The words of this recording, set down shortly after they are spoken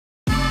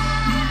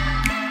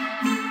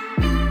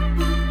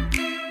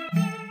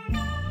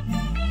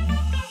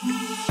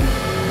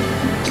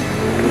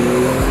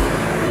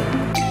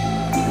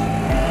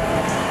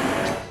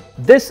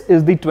This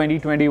is the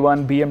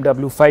 2021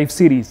 BMW 5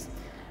 Series,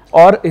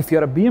 or if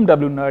you're a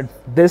BMW nerd,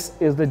 this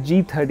is the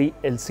G30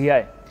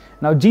 LCI.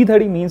 Now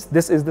G30 means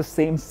this is the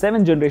same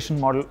 7th generation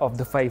model of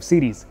the 5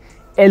 Series.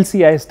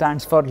 LCI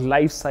stands for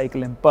Life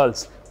Cycle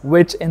Impulse,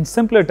 which in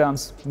simpler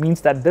terms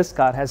means that this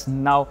car has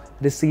now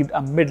received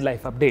a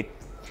midlife update.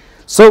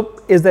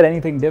 So is there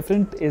anything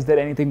different? Is there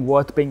anything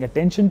worth paying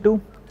attention to?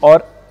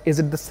 Or is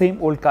it the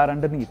same old car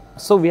underneath?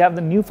 So we have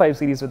the new 5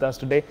 Series with us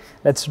today.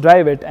 Let's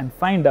drive it and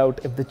find out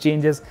if the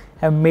changes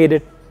have made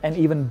it an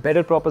even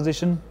better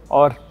proposition,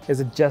 or is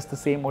it just the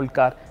same old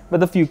car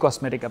with a few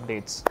cosmetic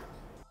updates.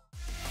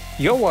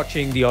 You're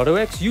watching the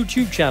autoX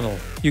YouTube channel.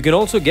 You can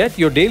also get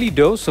your daily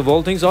dose of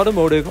all things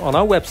automotive on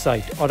our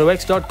website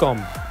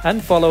autox.com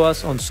and follow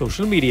us on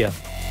social media.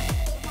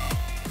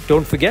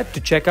 Don't forget to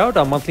check out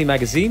our monthly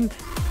magazine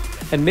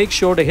and make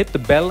sure to hit the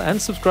bell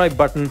and subscribe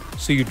button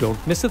so you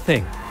don't miss a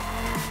thing.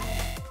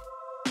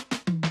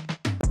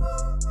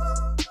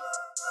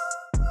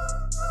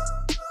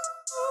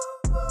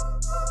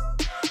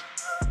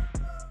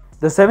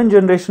 The 7th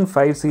generation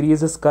 5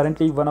 Series is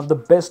currently one of the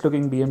best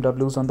looking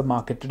BMWs on the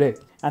market today.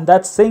 And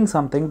that's saying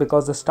something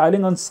because the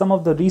styling on some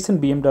of the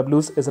recent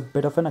BMWs is a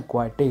bit of an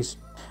acquired taste.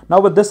 Now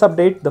with this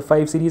update, the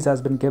 5 Series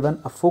has been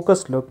given a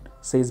focused look,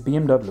 says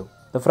BMW.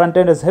 The front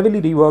end is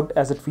heavily reworked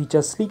as it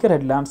features sleeker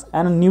headlamps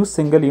and a new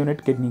single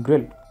unit kidney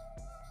grille.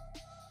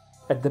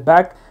 At the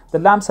back, the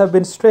lamps have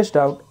been stretched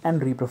out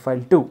and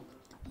reprofiled too.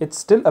 It's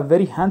still a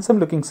very handsome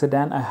looking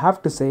sedan, I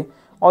have to say,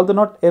 although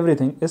not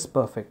everything is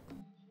perfect.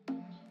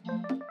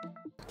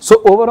 So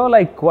overall,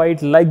 I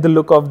quite like the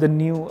look of the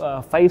new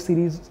 5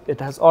 Series. It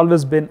has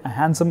always been a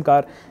handsome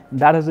car, and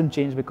that hasn't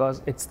changed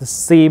because it's the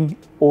same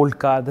old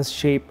car, the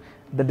shape,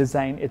 the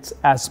design, it's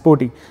as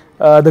sporty.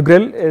 The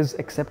grille is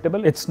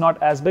acceptable. It's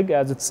not as big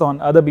as it's on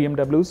other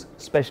BMWs,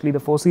 especially the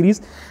 4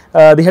 Series.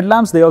 The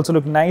headlamps, they also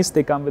look nice.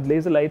 They come with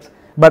laser lights,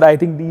 but I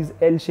think these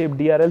L-shaped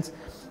DRLs,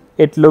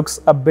 it looks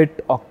a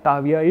bit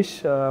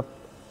Octavia-ish.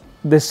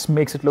 This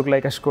makes it look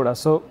like a Skoda.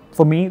 So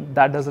for me,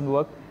 that doesn't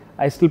work.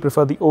 I still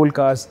prefer the old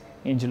cars.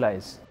 Angel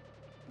eyes.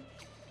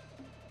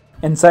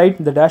 Inside,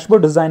 the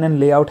dashboard design and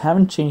layout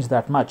haven't changed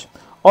that much.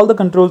 All the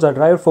controls are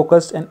driver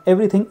focused and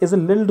everything is a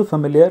little too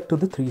familiar to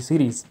the 3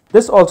 Series.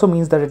 This also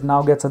means that it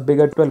now gets a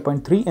bigger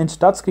 12.3-inch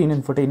touchscreen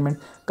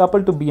infotainment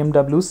coupled to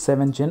BMW's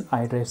 7th gen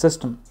iDrive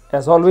system.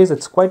 As always,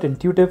 it's quite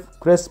intuitive,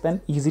 crisp and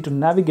easy to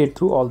navigate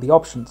through all the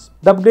options.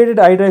 The upgraded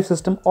iDrive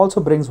system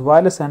also brings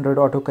wireless Android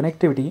Auto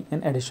connectivity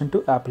in addition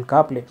to Apple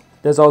CarPlay.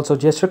 There's also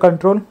gesture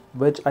control,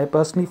 which I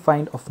personally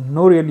find of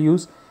no real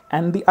use,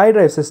 and the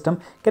iDrive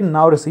system can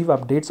now receive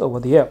updates over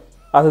the air.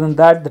 Other than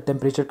that, the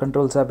temperature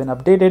controls have been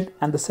updated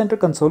and the center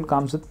console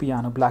comes with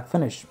piano black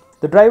finish.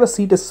 The driver's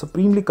seat is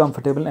supremely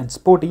comfortable and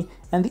sporty,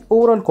 and the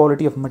overall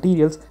quality of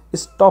materials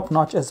is top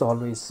notch as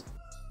always.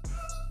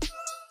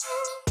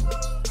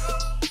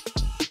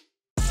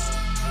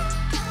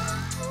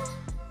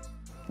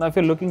 Now if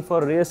you're looking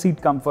for rear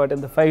seat comfort in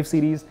the 5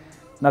 Series,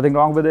 nothing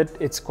wrong with it,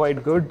 it's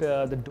quite good.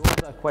 The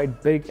doors are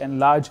quite big and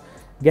large,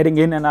 getting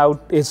in and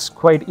out is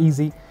quite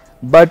easy.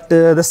 But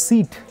the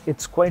seat,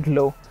 it's quite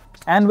low,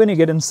 and when you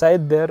get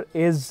inside there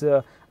is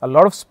a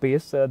lot of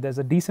space. There's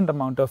a decent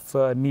amount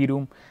of knee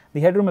room. The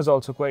headroom is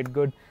also quite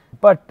good,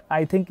 but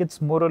I think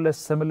it's more or less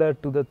similar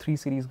to the 3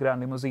 Series Grand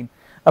Limousine.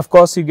 Of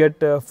course you get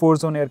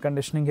 4-zone air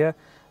conditioning here,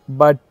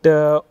 but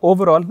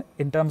overall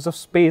in terms of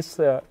space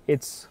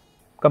it's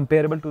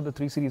comparable to the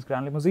 3 Series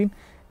Grand Limousine,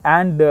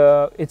 and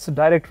it's a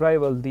direct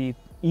rival, the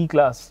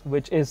E-Class,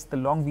 which is the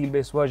long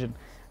wheelbase version.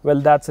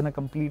 Well, that's in a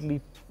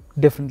completely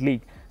different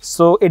league.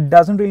 So it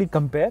doesn't really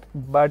compare,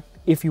 but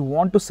if you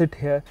want to sit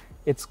here,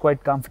 it's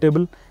quite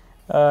comfortable.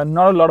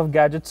 Not a lot of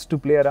gadgets to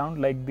play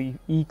around, like the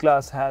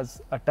E-Class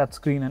has a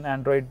touchscreen and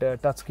Android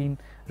touchscreen,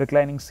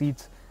 reclining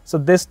seats. So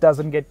this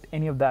doesn't get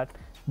any of that.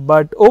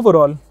 But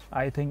overall,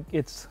 I think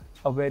it's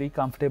a very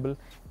comfortable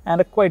and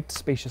a quite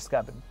spacious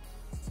cabin.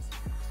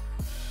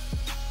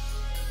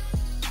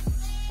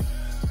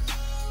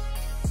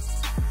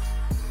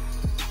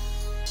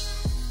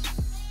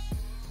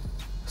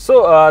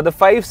 So the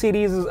 5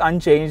 Series is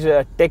unchanged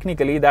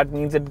technically. That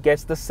means it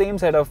gets the same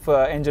set of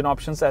engine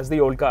options as the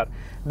old car.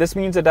 This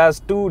means it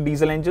has 2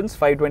 diesel engines,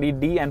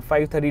 520D and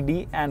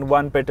 530D, and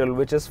 1 petrol,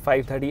 which is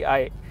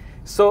 530i.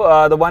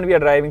 So the one we are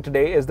driving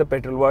today is the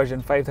petrol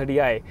version,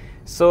 530i.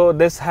 So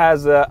this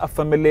has a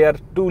familiar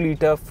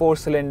 2-liter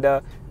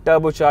 4-cylinder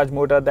turbocharged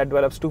motor that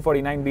develops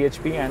 249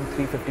 bhp and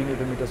 350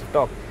 Nm of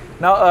torque.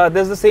 Now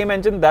there's the same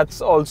engine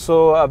that's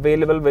also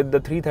available with the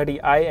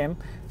 330iM.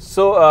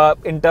 So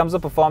in terms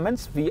of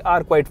performance, we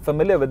are quite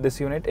familiar with this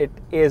unit. It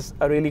is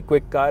a really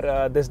quick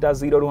car. This does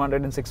 0 to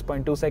 100 in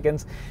 6.2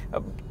 seconds.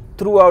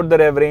 Throughout the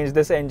rev range,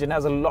 this engine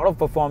has a lot of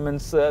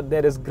performance.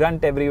 There is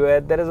grunt everywhere.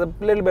 There is a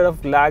little bit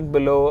of lag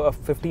below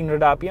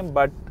 1500 RPM,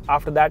 but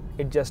after that,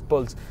 it just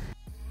pulls.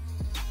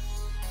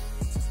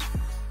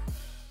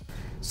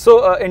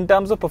 So in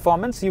terms of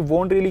performance, you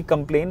won't really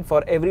complain.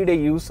 For everyday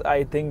use,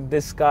 I think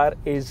this car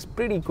is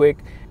pretty quick.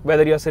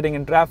 Whether you're sitting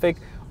in traffic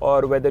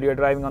or whether you're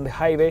driving on the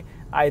highway,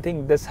 I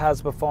think this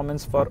has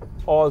performance for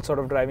all sort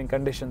of driving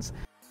conditions.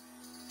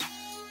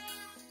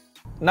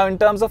 Now, in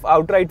terms of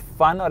outright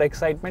fun or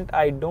excitement,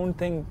 I don't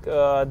think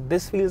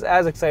this feels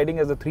as exciting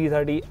as the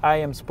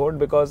 330i M Sport,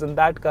 because in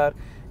that car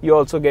you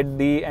also get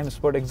the M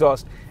Sport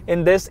exhaust.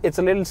 In this, it's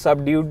a little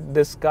subdued.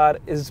 This car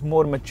is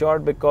more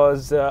matured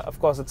because of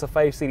course it's a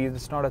 5 Series,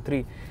 it's not a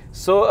 3.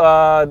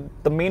 So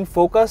the main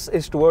focus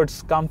is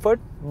towards comfort,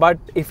 but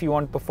if you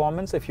want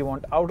performance, if you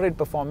want outright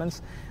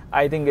performance,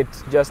 I think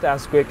it's just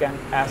as quick and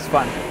as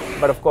fun.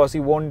 But of course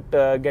you won't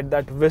get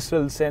that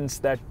visceral sense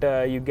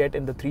that you get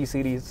in the 3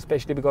 Series,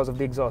 especially because of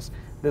the exhaust.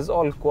 This is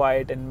all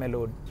quiet and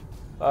mellowed.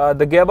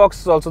 The gearbox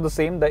is also the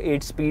same, the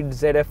 8-speed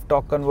ZF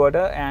torque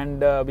converter,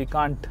 and we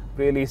can't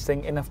really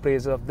sing enough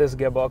praise of this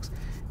gearbox.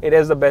 It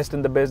is the best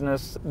in the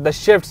business. The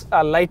shifts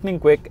are lightning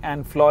quick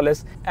and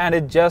flawless, and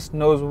it just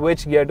knows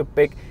which gear to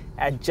pick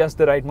at just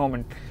the right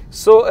moment.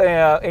 So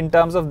in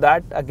terms of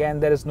that, again,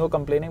 there is no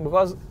complaining,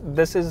 because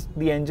this is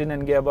the engine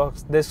and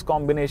gearbox. This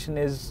combination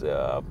is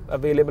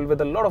available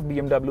with a lot of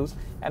BMWs,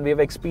 and we have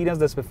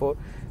experienced this before.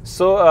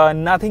 So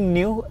nothing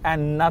new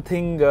and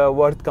nothing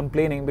worth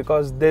complaining,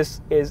 because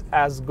this is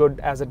as good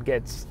as it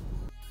gets.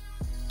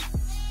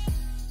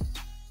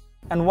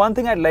 And one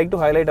thing I'd like to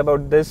highlight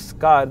about this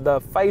car, the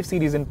 5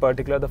 Series in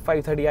particular, the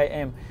 530i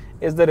M,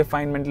 is the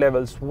refinement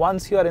levels.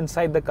 Once you are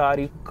inside the car,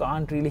 you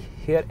can't really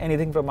hear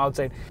anything from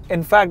outside.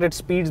 In fact, at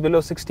speeds below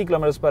 60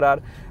 km per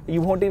hour,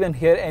 you won't even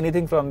hear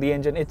anything from the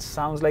engine. It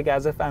sounds like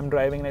as if I'm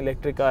driving an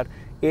electric car.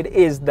 It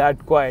is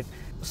that quiet.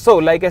 So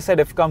like I said,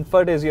 if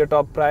comfort is your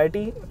top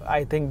priority,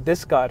 I think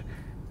this car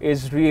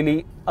is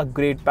really a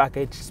great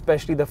package,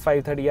 especially the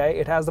 530i.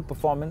 It has the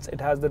performance,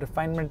 it has the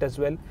refinement as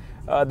well.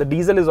 The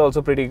diesel is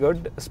also pretty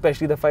good,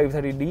 especially the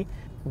 530d.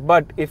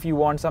 But if you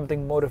want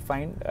something more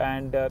refined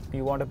and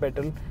you want a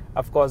petrol,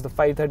 of course the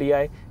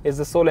 530i is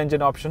the sole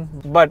engine option.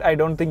 But I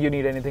don't think you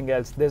need anything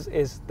else. This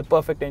is the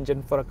perfect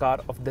engine for a car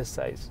of this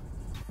size.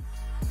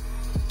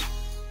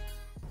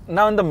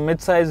 Now, in the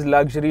mid-size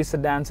luxury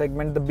sedan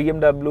segment, the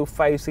BMW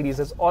 5 Series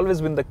has always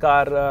been the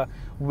car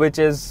which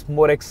is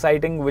more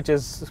exciting, which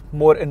is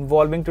more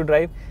involving to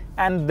drive.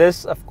 And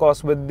this, of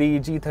course, with the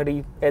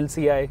G30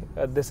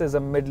 LCI, this is a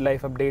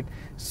mid-life update.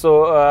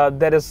 So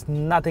there is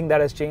nothing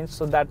that has changed.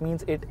 So that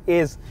means it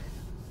is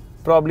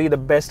probably the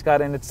best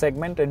car in its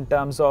segment in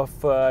terms of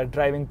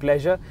driving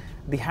pleasure.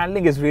 The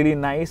handling is really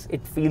nice.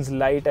 It feels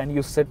light and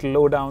you sit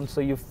low down,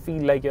 so you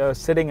feel like you're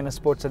sitting in a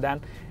sports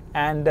sedan.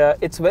 And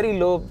it's very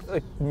low.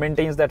 It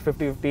maintains that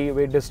 50-50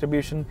 weight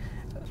distribution.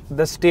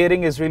 The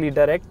steering is really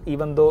direct,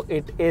 even though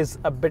it is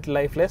a bit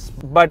lifeless.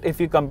 But if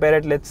you compare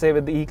it, let's say,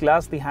 with the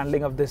E-Class, the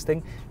handling of this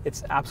thing,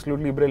 it's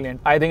absolutely brilliant.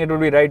 I think it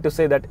would be right to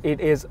say that it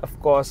is, of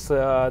course,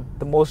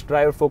 the most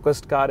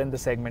driver-focused car in the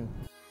segment.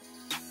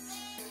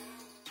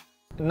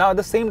 Now, at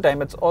the same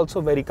time, it's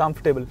also very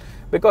comfortable,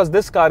 because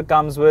this car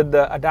comes with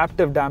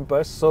adaptive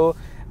dampers. So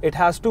it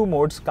has two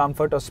modes,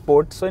 comfort or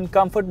sport. So in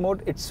comfort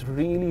mode, it's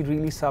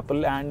really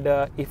supple, and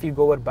if you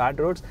go over bad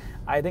roads,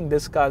 I think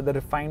this car, the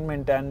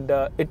refinement and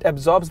it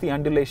absorbs the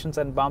undulations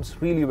and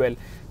bumps really well.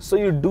 So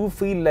you do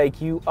feel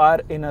like you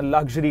are in a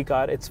luxury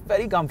car. It's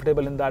very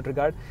comfortable in that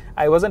regard.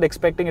 I wasn't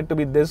expecting it to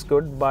be this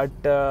good, but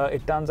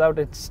it turns out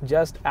it's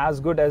just as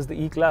good as the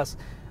E-Class.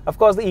 Of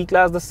course, the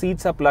E-Class, the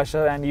seats are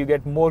plusher and you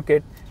get more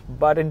kit,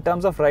 but in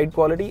terms of ride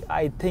quality,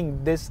 I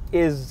think this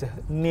is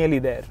nearly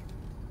there.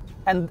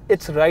 And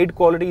its ride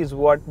quality is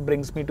what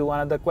brings me to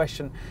another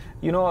question.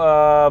 You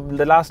know,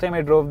 the last time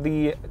I drove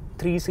the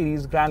 3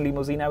 Series Grand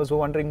Limousine, I was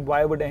wondering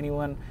why would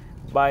anyone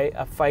buy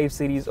a 5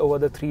 Series over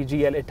the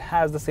 3GL. It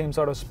has the same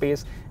sort of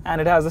space and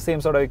it has the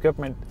same sort of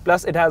equipment.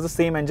 Plus, it has the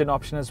same engine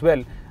option as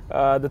well,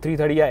 the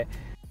 330i.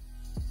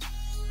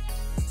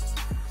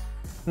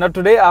 Now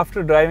today,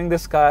 after driving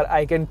this car,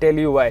 I can tell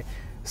you why.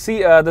 See,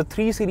 the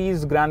 3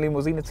 Series Grand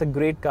Limousine, it's a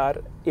great car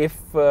if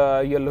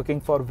you're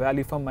looking for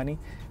value for money.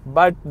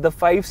 But the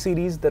 5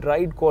 Series, the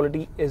ride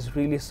quality is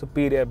really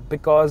superior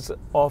because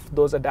of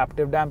those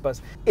adaptive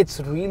dampers. It's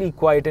really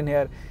quiet in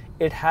here.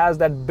 It has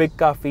that big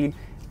car feel,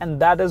 and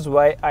that is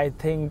why I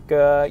think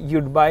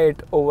you'd buy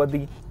it over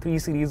the 3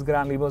 Series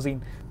Grand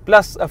Limousine.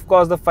 Plus, of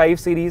course, the 5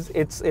 Series,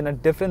 it's in a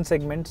different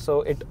segment,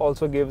 so it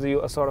also gives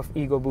you a sort of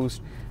ego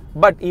boost.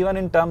 But even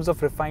in terms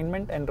of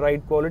refinement and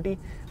ride quality,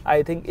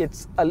 I think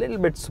it's a little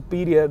bit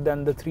superior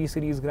than the 3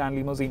 Series Grand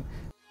Limousine.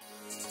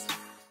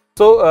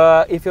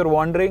 So if you're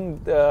wondering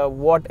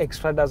what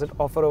extra does it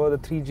offer over the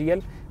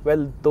 3GL,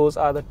 well, those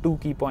are the two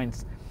key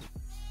points.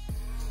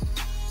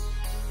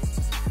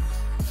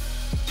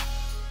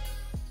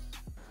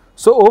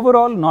 So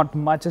overall, not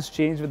much has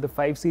changed with the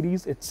 5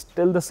 Series. It's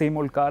still the same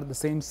old car, the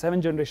same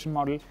 7th generation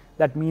model.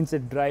 That means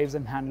it drives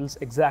and handles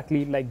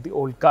exactly like the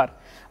old car.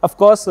 Of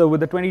course,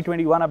 with the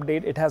 2021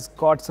 update, it has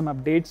got some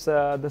updates.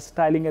 The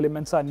styling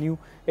elements are new.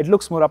 It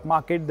looks more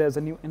upmarket. There's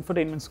a new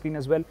infotainment screen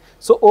as well.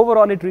 So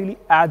overall, it really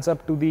adds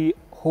up to the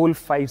whole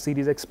 5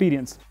 Series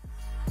experience.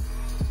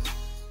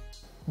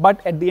 But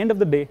at the end of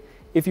the day,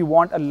 if you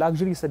want a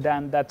luxury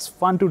sedan that's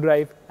fun to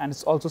drive and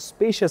it's also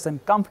spacious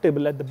and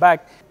comfortable at the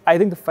back, I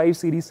think the 5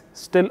 Series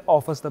still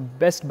offers the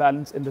best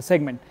balance in the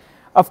segment.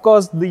 Of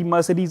course, the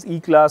Mercedes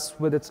E-Class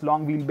with its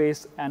long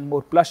wheelbase and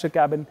more plusher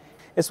cabin,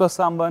 is for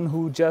someone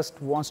who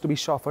just wants to be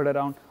chauffeured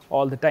around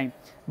all the time.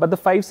 But the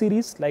 5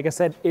 Series, like I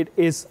said, it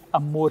is a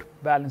more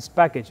balanced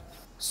package.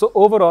 So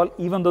overall,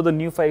 even though the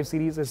new 5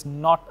 Series is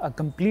not a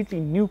completely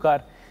new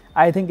car,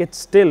 I think it's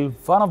still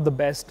one of the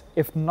best,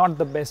 if not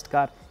the best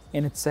car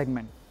in its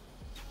segment.